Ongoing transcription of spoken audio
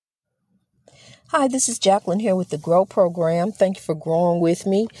Hi, this is Jacqueline here with the Grow Program. Thank you for growing with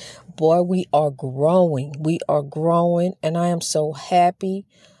me. Boy, we are growing. We are growing, and I am so happy.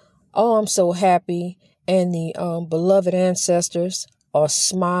 Oh, I'm so happy. And the beloved ancestors are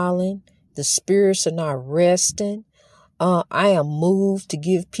smiling. The spirits are not resting. I am moved to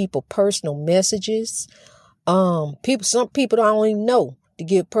give people personal messages. Some people don't even know to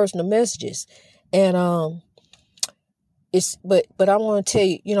give personal messages. And but I want to tell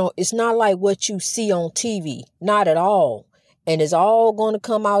you, it's not like what you see on TV, not at all. And it's all going to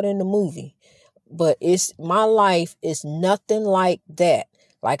come out in the movie. But my life is nothing like that.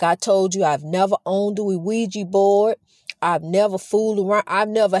 Like I told you, I've never owned a Ouija board. I've never fooled around. I've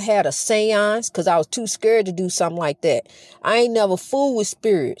never had a seance because I was too scared to do something like that. I ain't never fooled with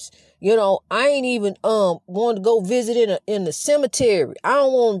spirits. I ain't even want to go visit in the cemetery. I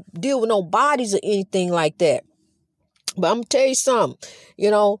don't want to deal with no bodies or anything like that. But I'm gonna tell you something,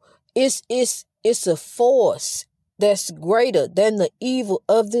 it's a force that's greater than the evil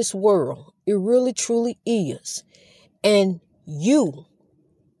of this world. It really, truly is. And you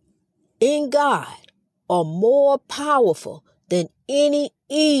in God are more powerful than any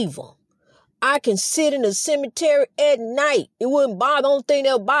evil. I can sit in the cemetery at night. It wouldn't bother. The only thing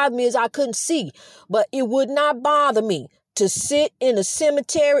that would bother me is I couldn't see. But it would not bother me to sit in the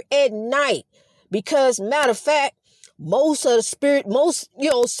cemetery at night. Because matter of fact, most spirits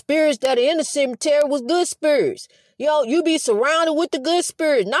that are in the cemetery was good spirits. You be surrounded with the good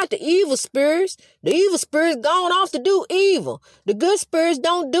spirits, not the evil spirits. The evil spirits gone off to do evil. The good spirits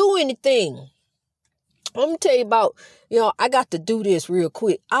don't do anything. I'm gonna tell you about, I got to do this real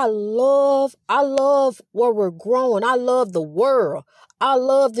quick. I love where we're growing. I love the world. I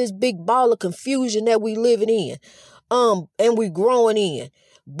love this big ball of confusion that we living in, and we growing in.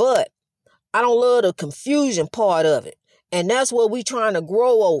 But I don't love the confusion part of it. And that's what we trying to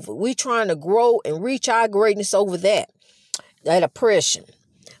grow over. We trying to grow and reach our greatness over that oppression.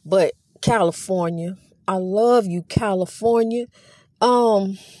 But California, I love you, California.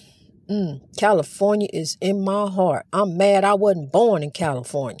 California is in my heart. I'm mad I wasn't born in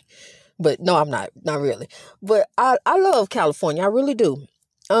California. But no, I'm not really. But I love California. I really do.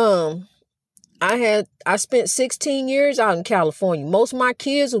 I spent 16 years out in California. Most of my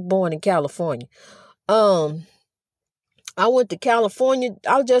kids were born in California. I went to California.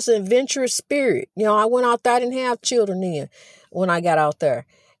 I was just an adventurous spirit. I went out there. I didn't have children then when I got out there.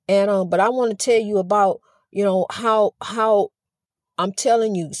 And, but I want to tell you about, how I'm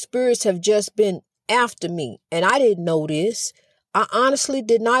telling you, spirits have just been after me. And I didn't know this. I honestly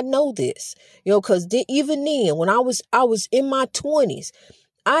did not know this, because even then, when I was in my 20s,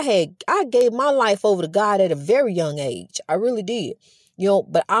 I gave my life over to God at a very young age. I really did.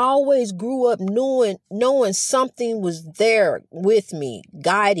 But I always grew up knowing something was there with me,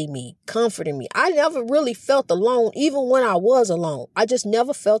 guiding me, comforting me. I never really felt alone, even when I was alone. I just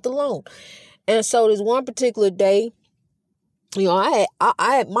never felt alone. And so this one particular day, I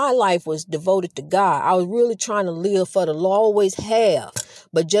my life was devoted to God. I was really trying to live for the Lord, always have,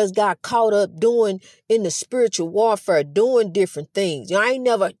 but just got caught up in the spiritual warfare, doing different things. I ain't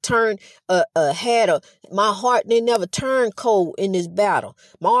never turned my heart didn't never turn cold in this battle.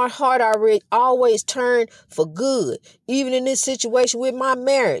 My heart always turned for good. Even in this situation with my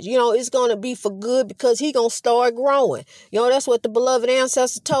marriage, it's going to be for good because he going to start growing. That's what the beloved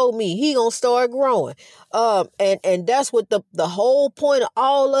ancestor told me. He going to start growing. And that's what the whole point of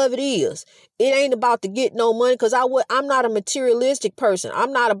all of it is. It ain't about to get no money because I'm not a materialistic person.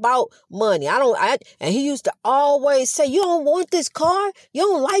 I'm not about money. And he used to always say, you don't want this car? You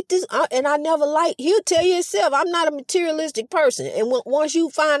don't like this? And I never he'll tell you himself, I'm not a materialistic person. And once you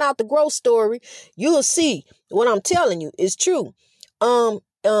find out the growth story, you'll see what I'm telling you is true.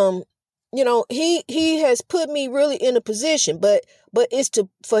 He has put me really in a position, but it's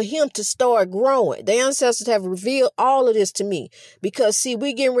for him to start growing. The ancestors have revealed all of this to me because see,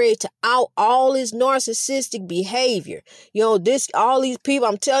 we getting ready to out all this narcissistic behavior. All these people,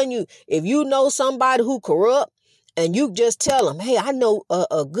 I'm telling you, if you know somebody who corrupt, and you just tell them, hey, I know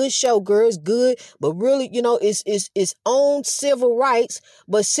a good show, girl, is good, but really, it's own civil rights,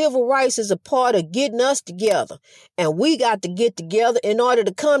 but civil rights is a part of getting us together. And we got to get together in order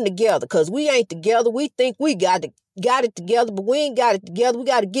to come together because we ain't together. We think we got it together, but we ain't got it together. We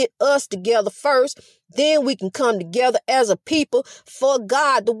got to get us together first. Then we can come together as a people for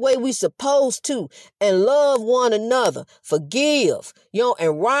God the way we supposed to and love one another, forgive,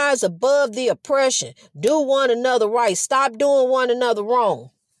 and rise above the oppression. Do one another right. Stop doing one another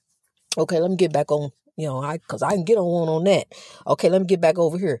wrong. Okay, let me get back on, because I can get on that. Okay, let me get back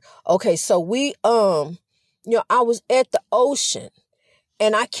over here. Okay, so I was at the ocean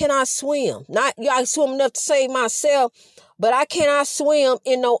and I cannot swim. Not, yeah, I swim enough to save myself, but I cannot swim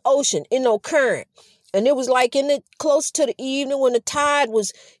in no ocean, in no current. And it was like close to the evening when the tide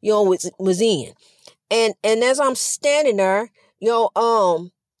was, was in. And as I'm standing there,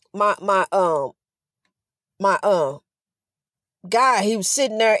 my guy, he was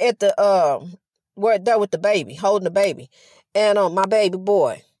sitting there at the there with the baby, holding the baby, and my baby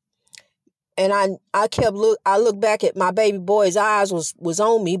boy. And I looked back at my baby boy's eyes was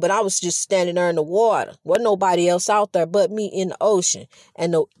on me, but I was just standing there in the water. Wasn't nobody else out there but me in the ocean.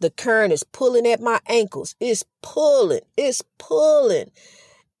 And the current is pulling at my ankles. It's pulling.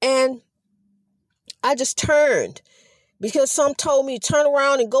 And I just turned because some told me turn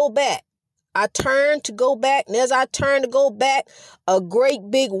around and go back. I turned to go back, and as I turned to go back, a great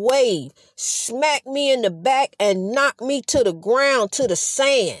big wave smacked me in the back and knocked me to the ground, to the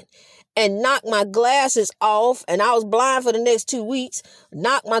sand, and knocked my glasses off. And I was blind for the next 2 weeks,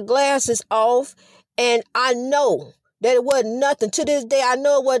 knocked my glasses off. And I know that it wasn't nothing. To this day, I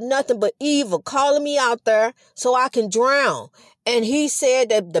know it wasn't nothing but evil calling me out there so I can drown. And he said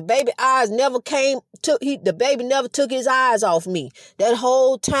that the baby the baby never took his eyes off me that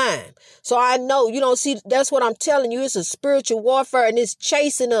whole time. So I know, see, that's what I'm telling you. It's a spiritual warfare, and it's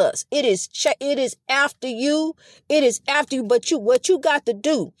chasing us. It is after you. It is after you. But what you got to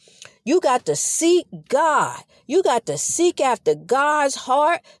do, you got to seek God. You got to seek after God's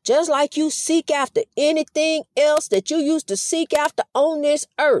heart, just like you seek after anything else that you used to seek after on this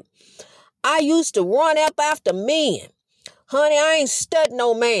earth. I used to run up after men. Honey, I ain't studying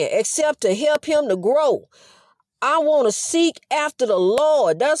no man except to help him to grow. I want to seek after the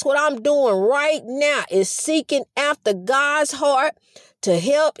Lord. That's what I'm doing right now, is seeking after God's heart to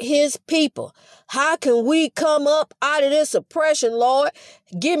help his people. How can we come up out of this oppression, Lord?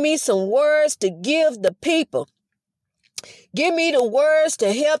 Give me some words to give the people. Give me the words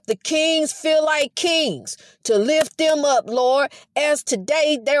to help the kings feel like kings, to lift them up, Lord, as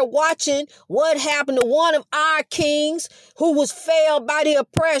today they're watching what happened to one of our kings who was failed by the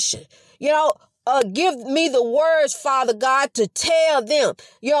oppression. Give me the words, Father God, to tell them,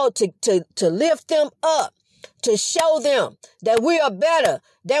 to lift them up, to show them that we are better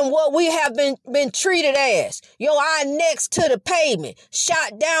than what we have been treated as. Our necks to the pavement,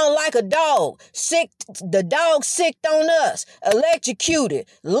 shot down like a dog, sick. The dog sicked on us, electrocuted,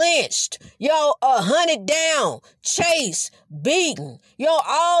 lynched, hunted down, chased, beaten.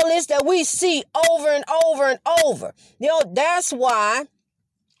 All this that we see over and over and over. That's why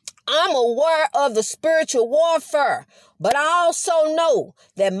I'm aware of the spiritual warfare, but I also know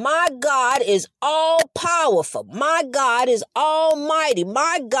that my God is all powerful. My God is almighty.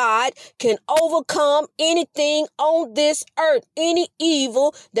 My God can overcome anything on this earth, any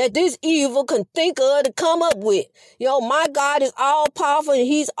evil that this evil can think of to come up with. My God is all powerful, and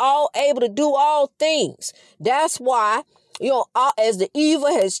he's all able to do all things. That's why, as the evil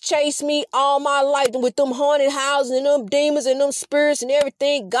has chased me all my life with them haunted houses and them demons and them spirits and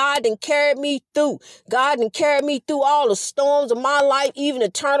everything, God done carried me through. God done carried me through all the storms of my life, even to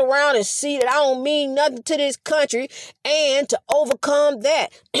turn around and see that I don't mean nothing to this country, and to overcome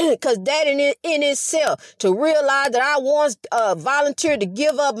that. Because that in itself, to realize that I once volunteered to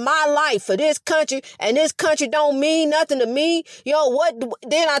give up my life for this country, and this country don't mean nothing to me.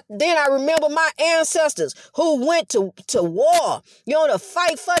 Then I remember my ancestors who went to war, to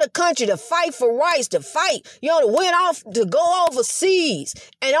fight for the country, to fight for rights, to fight, to went off, to go overseas,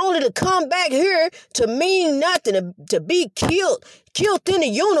 and only to come back here to mean nothing, to be killed in a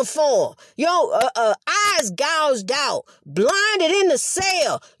uniform, eyes gouged out, blinded in the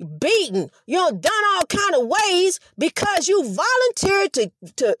cell, beaten, done all kind of ways because you volunteered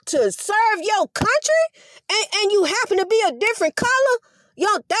to serve your country, and you happen to be a different color.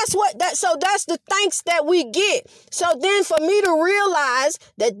 So that's the thanks that we get. So then for me to realize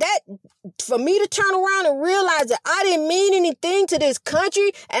for me to turn around and realize that I didn't mean anything to this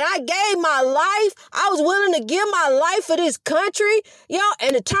country, and I gave my life, I was willing to give my life for this country,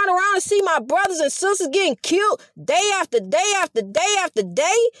 and to turn around and see my brothers and sisters getting killed day after day after day after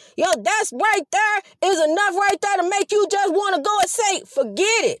day, that's right there is enough right there to make you just want to go and say,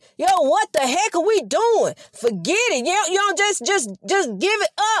 forget it. What the heck are we doing? Forget it. Just give it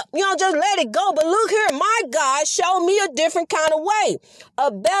up. Just let it go. But look here, my God showed me a different kind of way,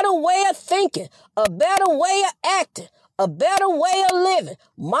 a better way of thinking, a better way of acting, a better way of living.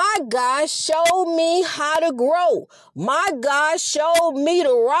 My God showed me how to grow. My God showed me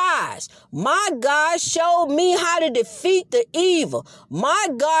to rise. My God showed me how to defeat the evil. My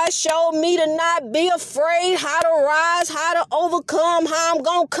God showed me to not be afraid, how to rise, how to overcome, how I'm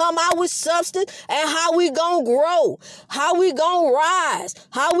going to come out with substance, and how we going to grow, how we going to rise,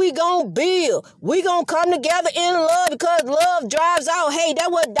 how we going to build. We going to come together in love because love drives out hate. That's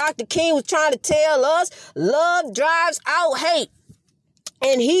what Dr. King was trying to tell us. Love drives out hate.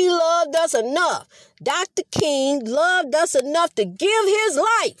 And he loved us enough. Dr. King loved us enough to give his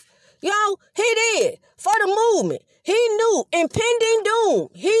life. He did for the movement. He knew impending doom.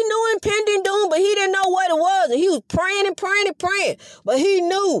 He knew impending doom, but he didn't know what it was. And he was praying and praying and praying. But he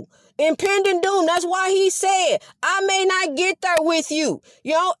knew impending doom. That's why he said, I may not get there with you.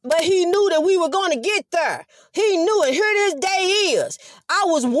 But he knew that we were going to get there. He knew it. Here this day is. I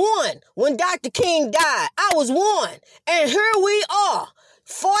was one when Dr. King died. I was one. And here we are.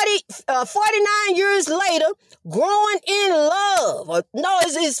 49 years later, growing in love.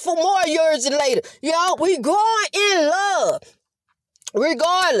 It's for more years later. We growing in love.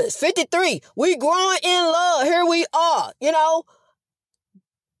 Regardless, 53, we growing in love. Here we are.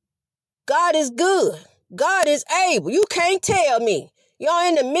 God is good. God is able. You can't tell me.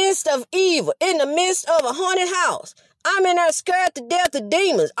 In the midst of evil, in the midst of a haunted house, I'm in there scared to death of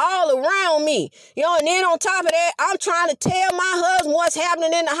demons all around me. And then on top of that, I'm trying to tell my husband what's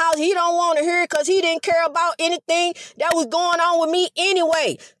happening in the house. He don't want to hear it because he didn't care about anything that was going on with me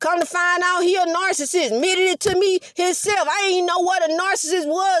anyway. Come to find out, he a narcissist. Admitted it to me himself. I didn't even know what a narcissist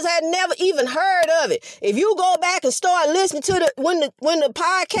was. Had never even heard of it. If you go back and start listening to when the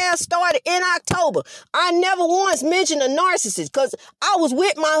podcast started in October, I never once mentioned a narcissist because I was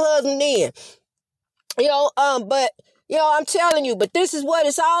with my husband then. But I'm telling you, but this is what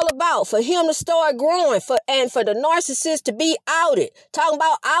it's all about. For him to start growing, and for the narcissist to be outed. Talking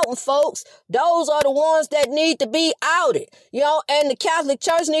about outing, folks. Those are the ones that need to be outed. And the Catholic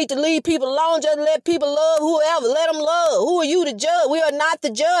Church need to leave people alone. Just let people love whoever. Let them love. Who are you to judge? We are not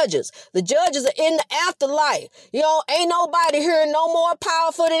the judges. The judges are in the afterlife. Ain't nobody here no more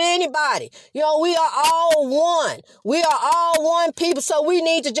powerful than anybody. We are all one. We are all one people. So we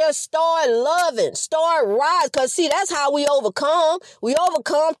need to just start loving, start rising. Because see, that's how we overcome. We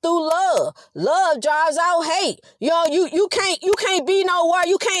overcome through love. Love drives out hate. You can't be nowhere.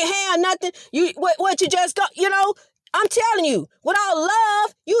 You can't have nothing. What you just got, I'm telling you, without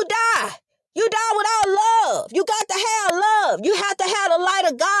love, you die. You die without love. You got to have love. You have to have the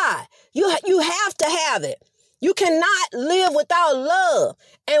light of God. You have to have it. You cannot live without love.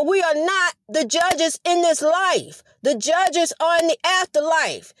 And we are not the judges in this life. The judges are in the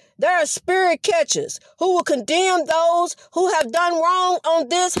afterlife. There are spirit catchers who will condemn those who have done wrong on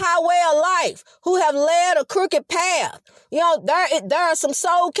this highway of life, who have led a crooked path. There are some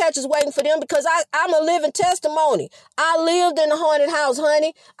soul catchers waiting for them because I'm a living testimony. I lived in a haunted house,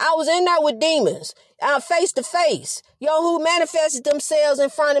 honey. I was in there with demons, face to face, who manifested themselves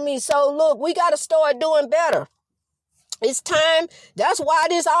in front of me. So look, we got to start doing better. It's time. That's why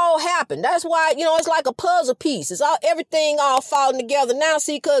this all happened. That's why, it's like a puzzle piece. It's everything all falling together now.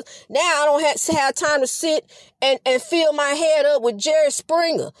 See, because now I don't have time to sit and fill my head up with Jerry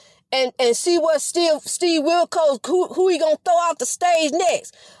Springer and see what Steve Wilkos, who he gonna throw off the stage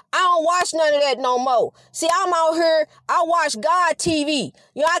next. I don't watch none of that no more. See, I'm out here, I watch God TV.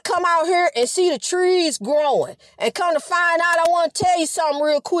 I come out here and see the trees growing. And come to find out, I want to tell you something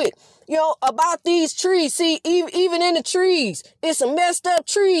real quick. About these trees. See, even in the trees, it's some messed up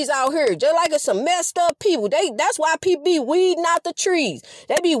trees out here. Just like it's some messed up people. That's why people be weeding out the trees.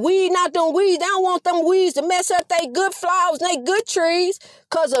 They be weeding out them weeds. They don't want them weeds to mess up they good flowers and they good trees.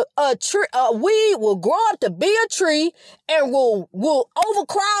 Cause a weed will grow up to be a tree and will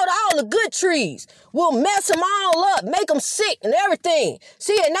overcrowd all the good trees. Will mess them all up, make them sick and everything.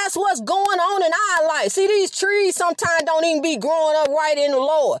 See, and that's what's going on in our life. See, these trees sometimes don't even be growing up right in the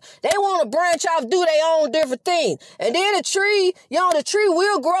Lord. They want to branch off, do their own different things. And then the tree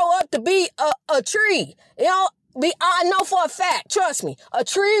will grow up to be a tree. I know for a fact, trust me, a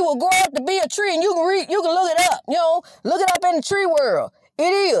tree will grow up to be a tree, and you can look it up, look it up in the tree world. It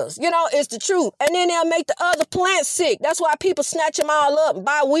is, it's the truth. And then they'll make the other plants sick. That's why people snatch them all up and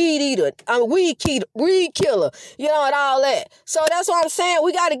buy weed killer, and all that. So that's what I'm saying.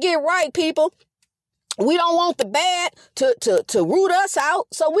 We got to get right, people. We don't want the bad to root us out.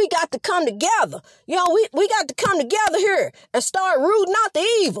 So we got to come together. We got to come together here and start rooting out the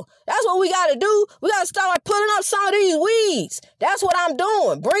evil. That's what we got to do. We got to start putting up some of these weeds. That's what I'm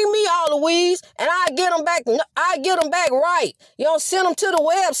doing. Bring me all the weeds and I get them back. I get them back right. Send them to the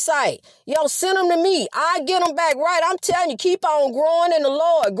website. Send them to me. I get them back right. I'm telling you, keep on growing in the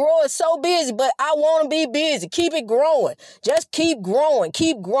Lord. Growing so busy, but I want to be busy. Keep it growing. Just keep growing.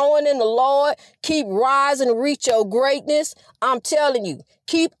 Keep growing in the Lord. Keep rise and reach your greatness. I'm telling you,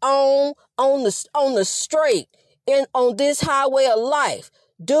 keep on the straight and on this highway of life.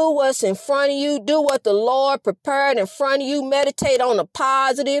 Do what's in front of you. Do what the Lord prepared in front of you. Meditate on the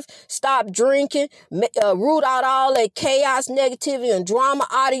positive. Stop drinking. Root out all that chaos, negativity, and drama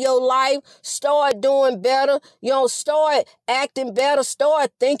out of your life. Start doing better. Start acting better. Start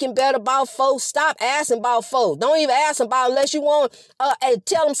thinking better about folks. Stop asking about folks. Don't even ask them about unless you want to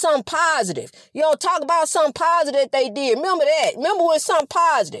tell them something positive. Talk about something positive that they did. Remember that. Remember when something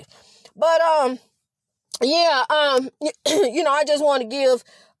positive. But, I just want to give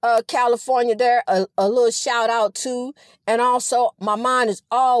California there a little shout out too. And also my mind is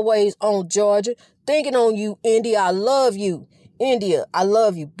always on Georgia, thinking on you, India. I love you, India. I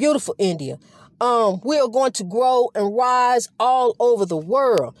love you. Beautiful India. We are going to grow and rise all over the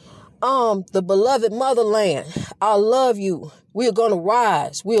world. The beloved motherland. I love you. We are going to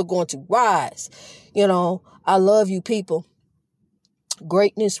rise. We are going to rise. I love you people.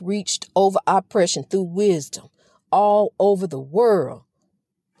 Greatness reached over oppression through wisdom all over the world.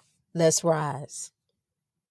 Let's rise.